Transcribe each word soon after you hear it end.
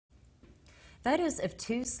Photos of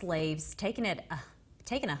two slaves taken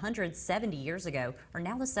 170 years ago are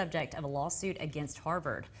now the subject of a lawsuit against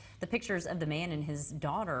Harvard. The pictures of the man and his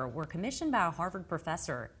daughter were commissioned by a Harvard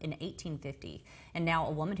professor in 1850. And now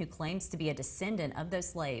a woman who claims to be a descendant of those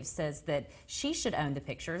slaves says that she should own the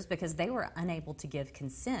pictures because they were unable to give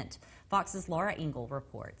consent. Fox's Laura Engel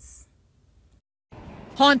reports.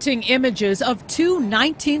 Haunting images of two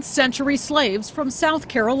 19th century slaves from South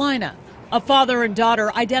Carolina. A father and daughter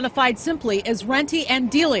identified simply as Renty and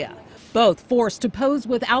Delia, both forced to pose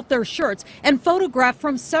without their shirts and photographed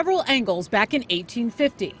from several angles back in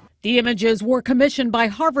 1850. The images were commissioned by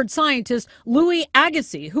Harvard scientist Louis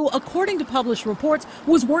Agassiz, who, according to published reports,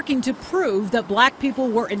 was working to prove that black people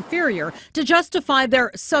were inferior to justify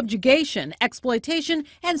their subjugation, exploitation,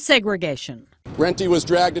 and segregation. Renty was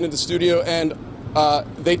dragged into the studio, and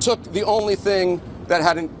they took the only thing that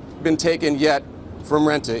hadn't been taken yet from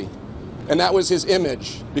Renty, and that was his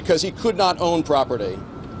image, because he could not own property.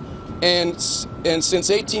 And since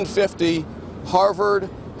 1850, Harvard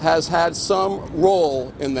has had some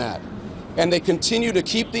role in that. And they continue to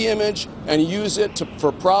keep the image and use it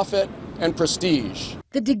for profit and prestige.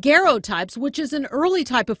 The daguerreotypes, which is an early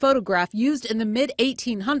type of photograph used in the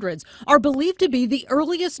mid-1800s, are believed to be the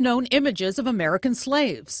earliest known images of American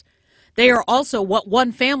slaves. They are also what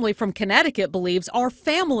one family from Connecticut believes are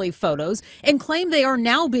family photos and claim they are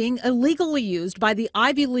now being illegally used by the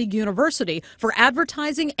Ivy League University for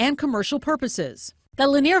advertising and commercial purposes. The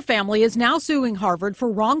Lanier family is now suing Harvard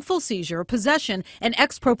for wrongful seizure, possession, and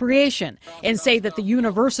expropriation, and say that the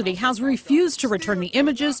university has refused to return the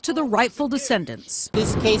images to the rightful descendants.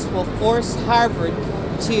 This case will force Harvard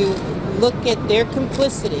to look at their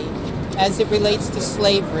complicity as it relates to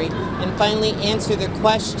slavery and finally answer the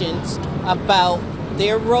questions about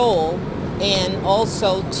their role, and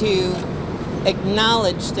also to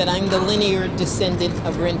acknowledge that I'm the linear descendant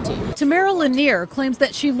of Renty. Tamara Lanier claims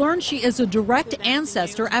that she learned she is a direct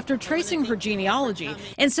ancestor after tracing her genealogy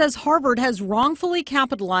and says Harvard has wrongfully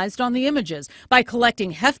capitalized on the images by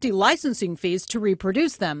collecting hefty licensing fees to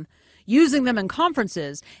reproduce them, using them in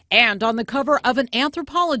conferences, and on the cover of an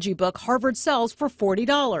anthropology book Harvard sells for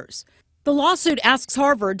 $40. The lawsuit asks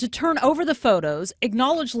Harvard to turn over the photos,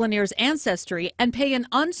 acknowledge Lanier's ancestry, and pay an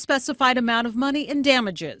unspecified amount of money in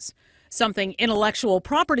damages, something intellectual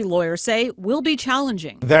property lawyers say will be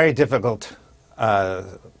challenging. Very difficult,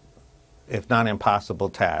 if not impossible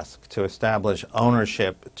task to establish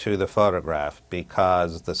ownership to the photograph,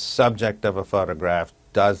 because the subject of a photograph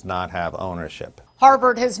does not have ownership.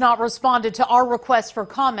 Harvard has not responded to our request for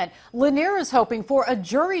comment. Lanier is hoping for a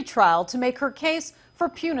jury trial to make her case for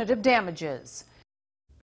punitive damages.